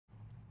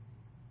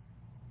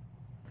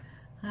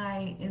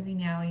Hi, Izzy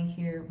Nally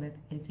here with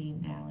Izzy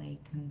Nally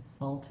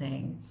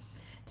Consulting.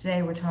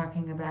 Today we're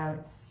talking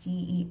about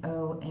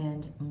CEO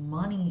and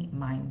money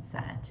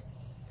mindset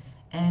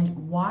and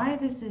why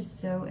this is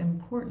so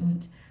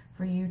important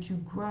for you to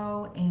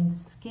grow and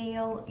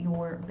scale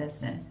your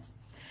business.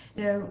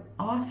 So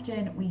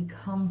often we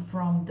come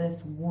from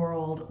this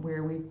world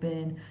where we've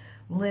been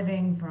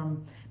living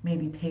from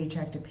maybe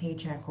paycheck to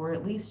paycheck, or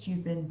at least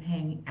you've been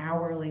paying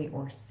hourly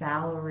or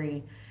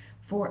salary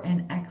for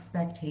an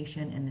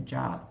expectation in the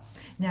job.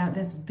 Now,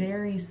 this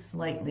varies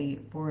slightly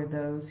for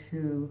those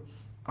who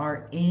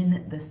are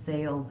in the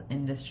sales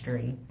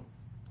industry.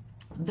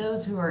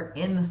 Those who are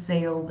in the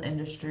sales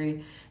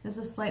industry, this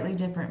is slightly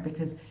different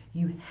because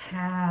you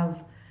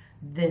have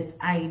this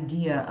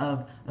idea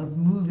of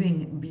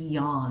moving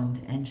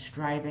beyond and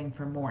striving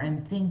for more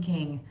and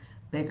thinking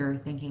bigger,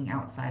 thinking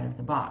outside of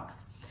the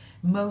box.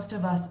 Most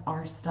of us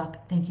are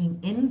stuck thinking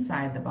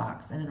inside the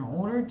box, and in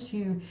order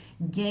to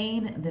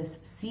gain this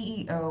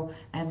CEO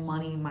and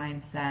money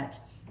mindset,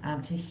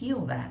 to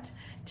heal that,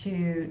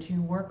 to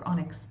work on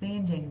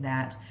expanding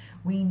that,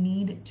 we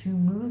need to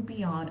move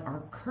beyond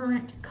our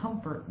current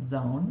comfort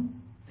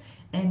zone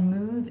and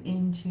move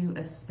into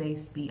a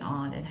space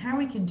beyond. And how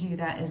we can do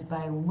that is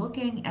by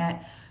looking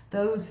at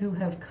those who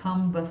have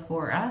come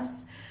before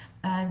us.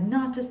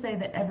 Not to say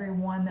that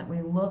everyone that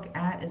we look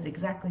at is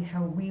exactly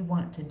how we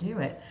want to do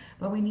it,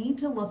 but we need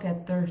to look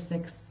at their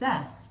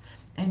success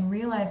and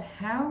realize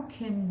how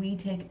can we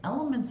take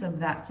elements of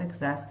that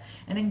success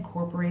and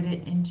incorporate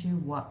it into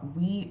what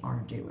we are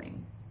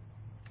doing.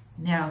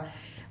 Now,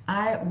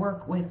 I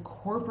work with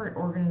corporate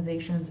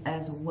organizations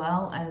as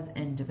well as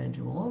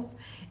individuals.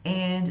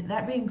 And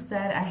that being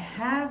said, I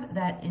have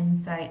that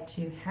insight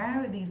to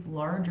how these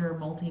larger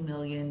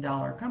multi-million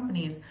dollar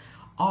companies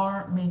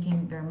are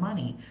making their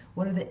money.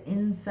 What are the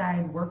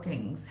inside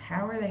workings?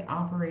 How are they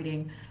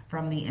operating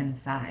from the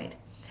inside?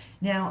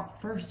 Now,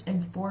 first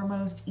and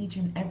foremost, each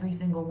and every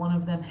single one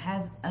of them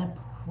has a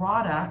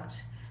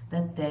product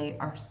that they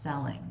are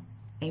selling.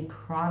 A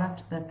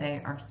product that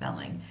they are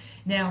selling.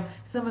 Now,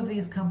 some of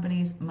these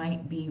companies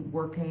might be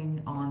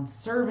working on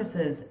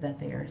services that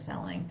they are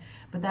selling,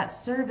 but that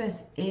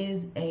service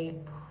is a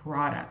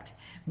product,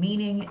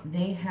 meaning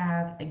they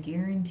have a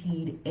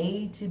guaranteed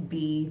A to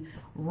B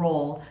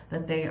role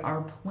that they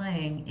are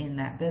playing in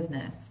that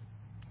business.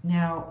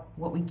 Now,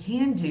 what we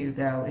can do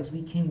though is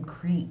we can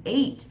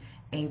create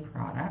a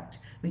product.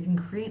 We can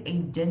create a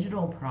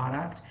digital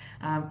product.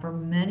 For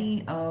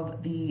many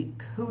of the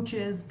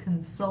coaches,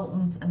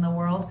 consultants in the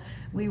world,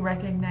 we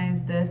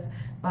recognize this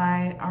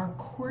by our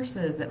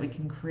courses that we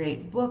can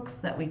create, books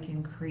that we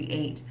can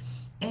create,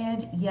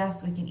 and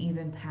yes, we can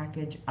even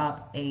package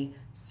up a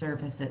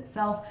service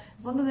itself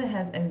as long as it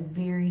has a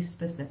very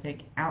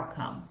specific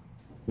outcome.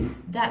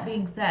 That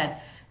being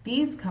said,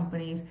 these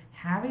companies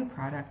have a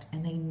product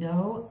and they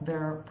know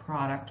their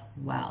product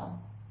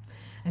well.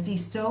 I see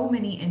so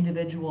many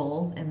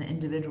individuals in the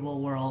individual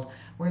world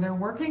where they're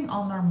working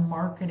on their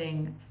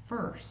marketing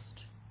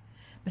first.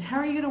 But how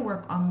are you going to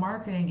work on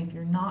marketing if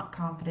you're not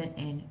confident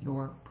in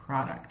your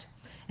product?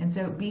 And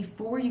so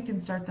before you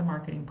can start the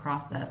marketing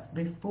process,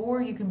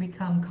 before you can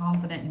become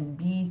confident and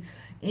be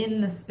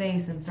in the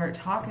space and start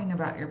talking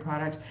about your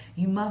product,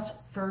 you must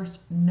first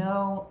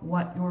know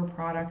what your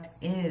product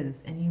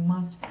is, and you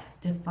must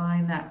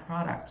define that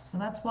product. So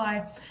that's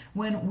why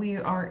when we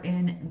are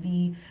in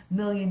the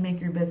Million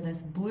Make Your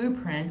Business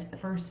Blueprint,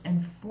 first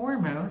and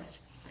foremost,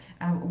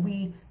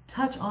 we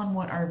touch on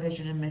what our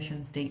vision and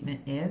mission statement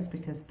is,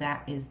 because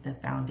that is the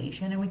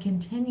foundation, and we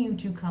continue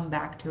to come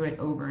back to it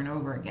over and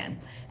over again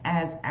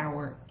as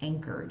our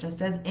anchor,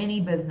 just as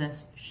any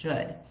business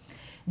should.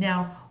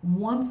 Now,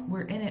 once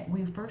we're in it,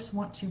 we first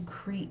want to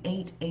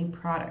create a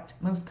product.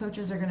 Most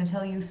coaches are going to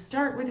tell you,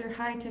 start with your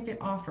high ticket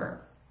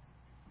offer.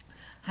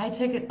 High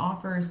ticket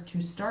offers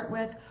to start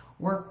with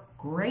work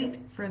great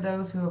for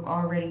those who have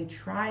already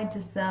tried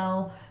to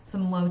sell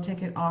some low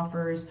ticket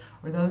offers,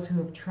 or those who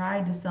have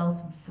tried to sell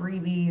some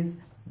freebies.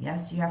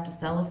 Yes, you have to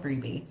sell a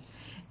freebie.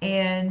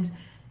 And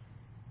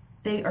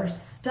they are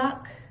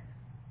stuck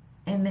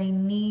and they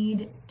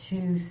need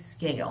to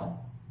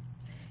scale.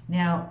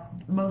 Now,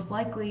 most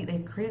likely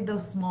they've created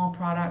those small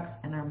products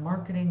and their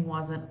marketing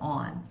wasn't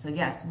on. So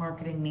yes,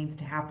 marketing needs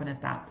to happen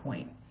at that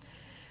point.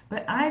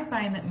 But I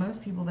find that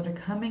most people that are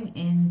coming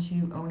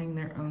into owning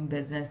their own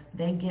business,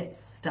 they get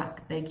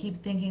stuck. They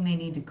keep thinking they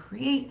need to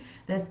create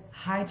this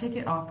high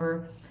ticket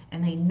offer,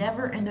 and they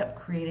never end up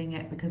creating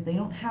it because they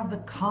don't have the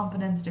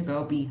confidence to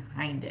go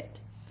behind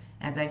it.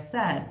 As I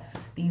said,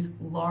 these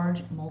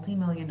large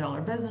multi-million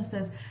dollar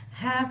businesses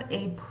have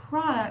a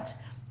product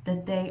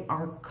that they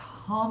are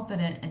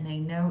confident and they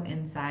know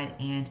inside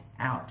and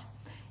out.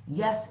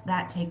 Yes,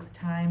 that takes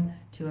time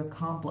to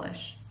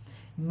accomplish.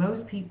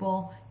 Most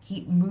people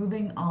keep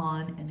moving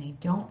on and they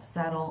don't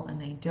settle, and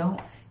they don't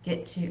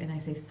get to, and I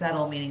say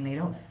settle meaning they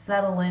don't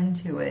settle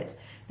into it.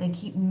 They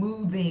keep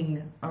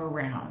moving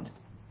around.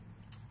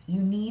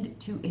 You need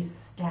to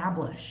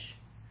establish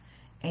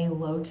a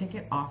low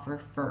ticket offer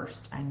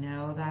first. I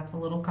know that's a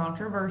little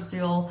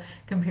controversial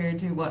compared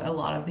to what a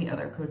lot of the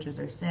other coaches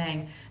are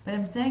saying, but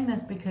I'm saying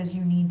this because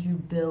you need to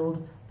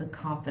build the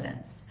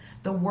confidence.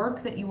 The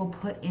work that you will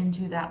put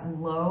into that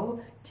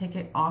low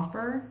ticket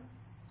offer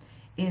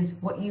is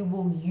what you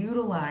will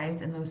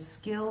utilize, and those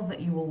skills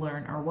that you will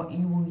learn are what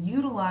you will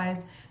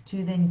utilize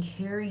to then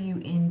carry you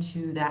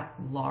into that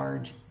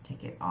large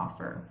ticket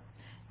offer.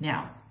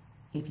 Now,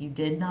 if you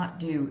did not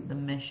do the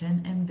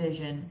mission and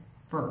vision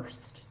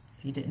first,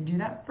 if you didn't do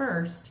that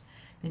first,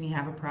 then you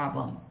have a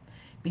problem,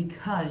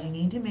 because you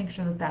need to make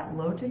sure that that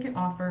low ticket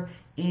offer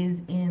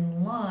is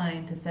in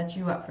line to set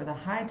you up for the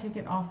high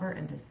ticket offer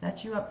and to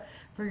set you up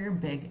for your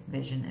big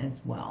vision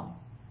as well.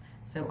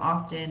 So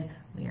often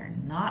we are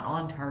not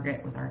on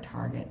target with our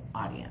target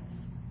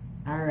audience.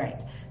 All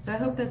right, so I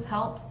hope this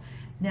helps.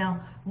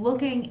 Now,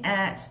 looking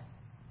at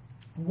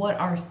what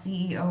our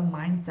CEO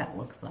mindset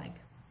looks like.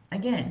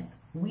 Again,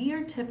 we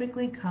are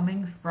typically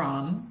coming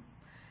from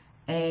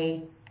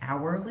a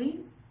hourly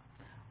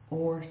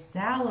or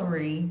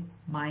salary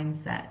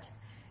mindset,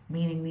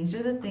 meaning these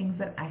are the things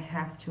that I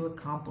have to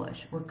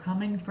accomplish. We're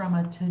coming from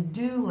a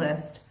to-do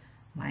list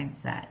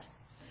mindset.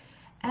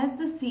 As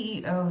the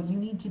CEO, you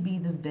need to be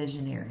the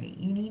visionary.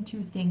 You need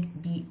to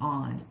think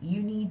beyond.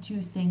 You need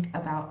to think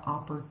about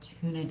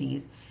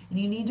opportunities. And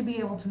you need to be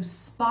able to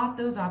spot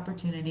those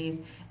opportunities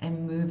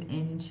and move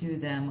into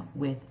them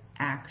with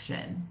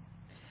action.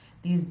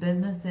 These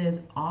businesses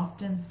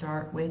often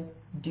start with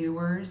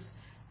doers,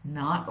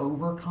 not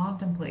over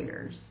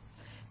contemplators.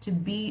 To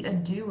be a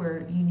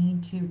doer, you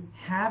need to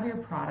have your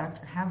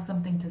product or have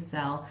something to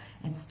sell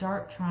and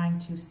start trying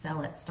to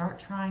sell it. Start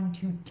trying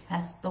to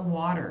test the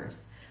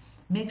waters.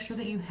 Make sure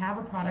that you have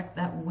a product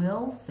that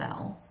will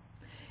sell.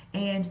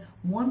 And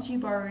once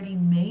you've already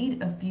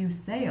made a few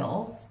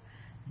sales,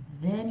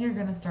 then you're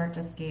going to start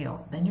to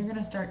scale. Then you're going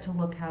to start to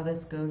look how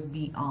this goes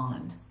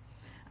beyond.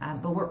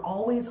 But we're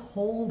always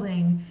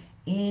holding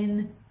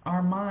in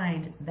our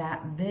mind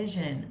that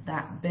vision,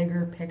 that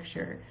bigger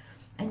picture.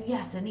 And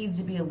yes, it needs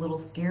to be a little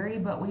scary,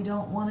 but we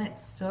don't want it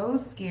so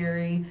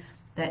scary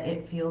that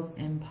it feels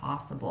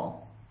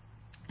impossible.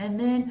 And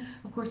then,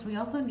 of course, we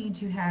also need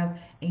to have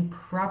a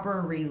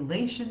proper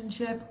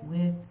relationship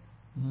with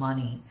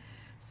money.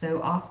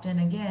 So often,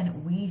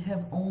 again, we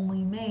have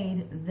only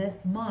made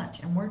this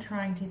much, and we're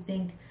trying to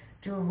think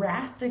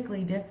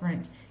drastically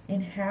different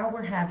in how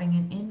we're having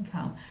an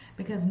income,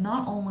 because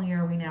not only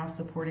are we now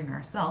supporting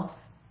ourselves,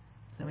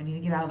 so we need to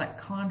get out of that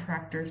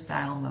contractor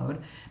style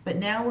mode, but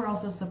now we're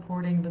also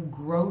supporting the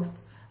growth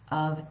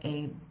of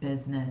a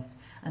business.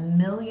 $1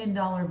 million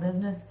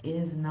business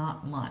is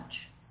not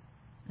much.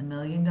 $1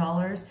 million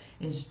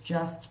is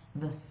just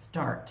the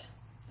start.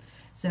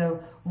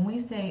 So when we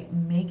say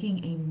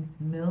making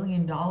 $1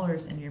 million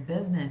in your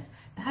business,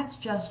 that's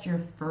just your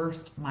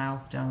first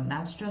milestone.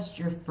 That's just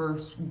your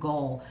first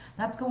goal.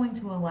 That's going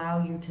to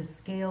allow you to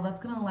scale. That's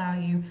going to allow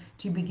you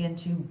to begin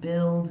to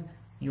build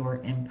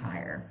your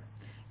empire.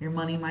 Your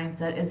money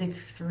mindset is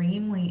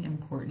extremely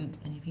important.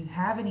 And if you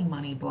have any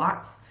money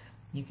blocks,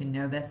 you can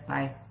know this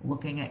by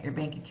looking at your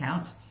bank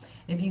account.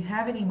 If you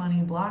have any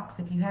money blocks,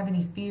 if you have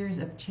any fears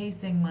of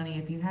chasing money,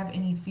 if you have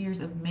any fears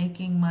of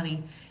making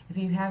money, if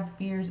you have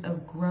fears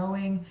of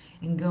growing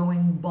and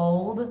going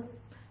bold,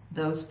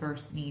 those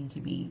first need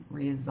to be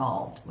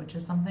resolved, which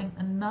is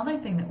another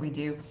thing that we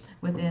do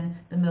within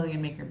the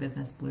Million Maker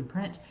Business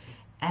Blueprint.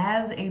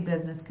 As a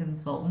business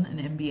consultant,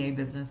 an MBA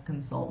business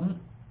consultant,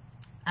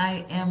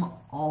 I am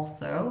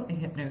also a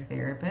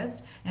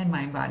hypnotherapist and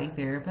mind-body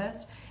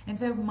therapist. And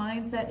so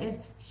mindset is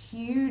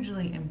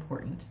hugely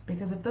important,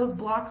 because if those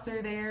blocks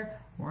are there,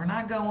 we're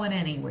not going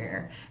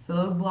anywhere. So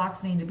those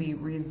blocks need to be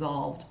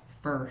resolved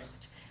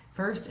first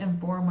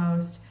and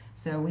foremost.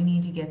 So we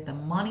need to get the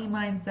money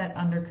mindset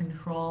under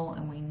control,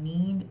 and we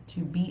need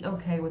to be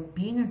okay with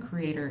being a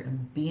creator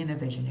and being a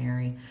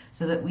visionary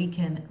so that we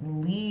can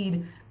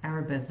lead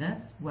our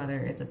business, whether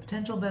it's a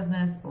potential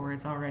business or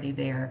it's already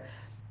there,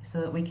 so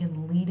that we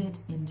can lead it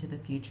into the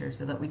future,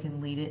 so that we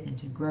can lead it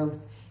into growth,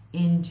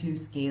 into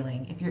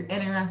scaling. If you're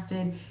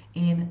interested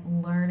in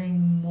learning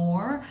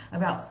more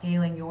about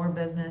scaling your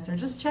business, or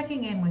just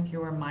checking in with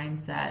your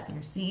mindset,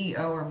 your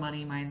CEO or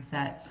money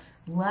mindset,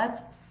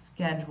 let's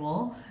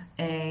schedule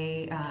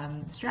a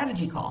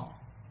strategy call.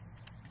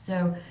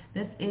 So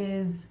this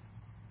is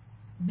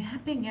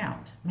mapping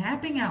out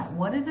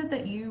what is it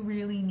that you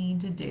really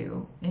need to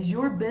do. Is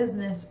your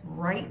business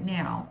right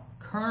now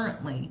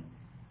currently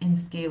in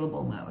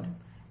scalable mode?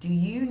 Do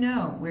you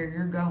know where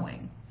you're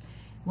going?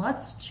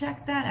 Let's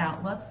check that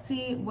out. Let's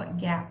see what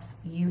gaps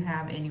you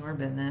have in your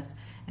business.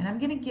 And I'm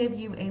going to give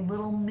you a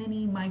little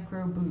mini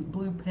micro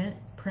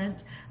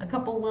blueprint, a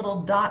couple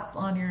little dots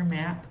on your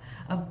map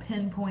of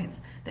pinpoints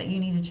that you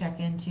need to check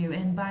into.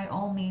 And by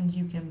all means,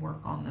 you can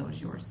work on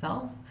those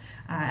yourself.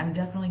 I'm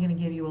definitely going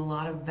to give you a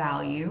lot of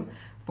value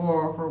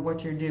for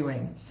what you're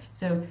doing.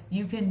 So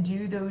you can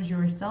do those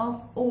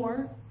yourself,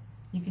 or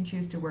you can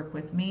choose to work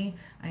with me.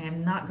 I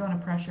am not going to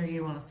pressure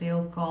you on a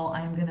sales call.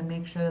 I am going to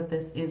make sure that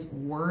this is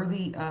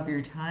worthy of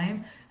your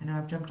time. I know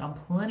I've jumped on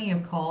plenty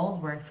of calls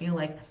where I feel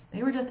like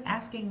They were just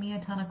asking me a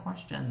ton of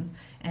questions,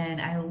 and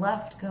I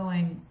left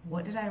going,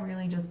 what did I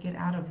really just get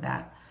out of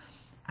that?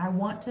 I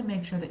want to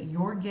make sure that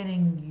you're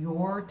getting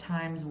your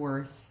time's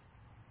worth,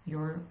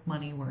 your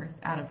money worth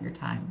out of your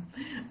time,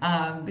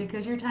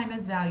 because your time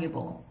is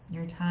valuable.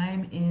 Your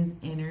time is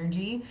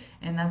energy,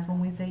 and that's when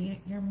we say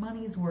your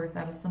money's worth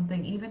out of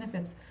something, even if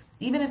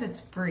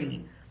it's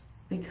free,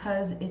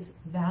 because it's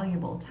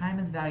valuable. Time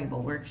is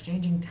valuable. We're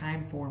exchanging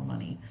time for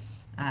money.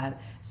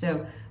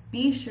 So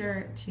be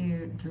sure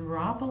to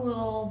drop a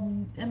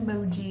little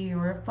emoji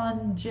or a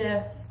fun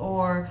GIF,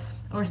 or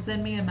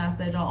send me a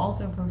message. I'll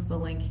also post the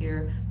link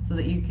here so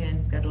that you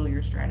can schedule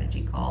your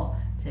strategy call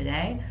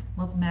today.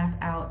 Let's map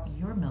out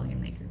your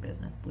Million Maker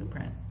Business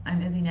Blueprint.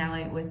 I'm Izzy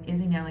Nally with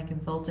Izzy Nally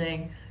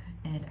Consulting,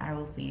 and I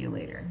will see you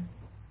later.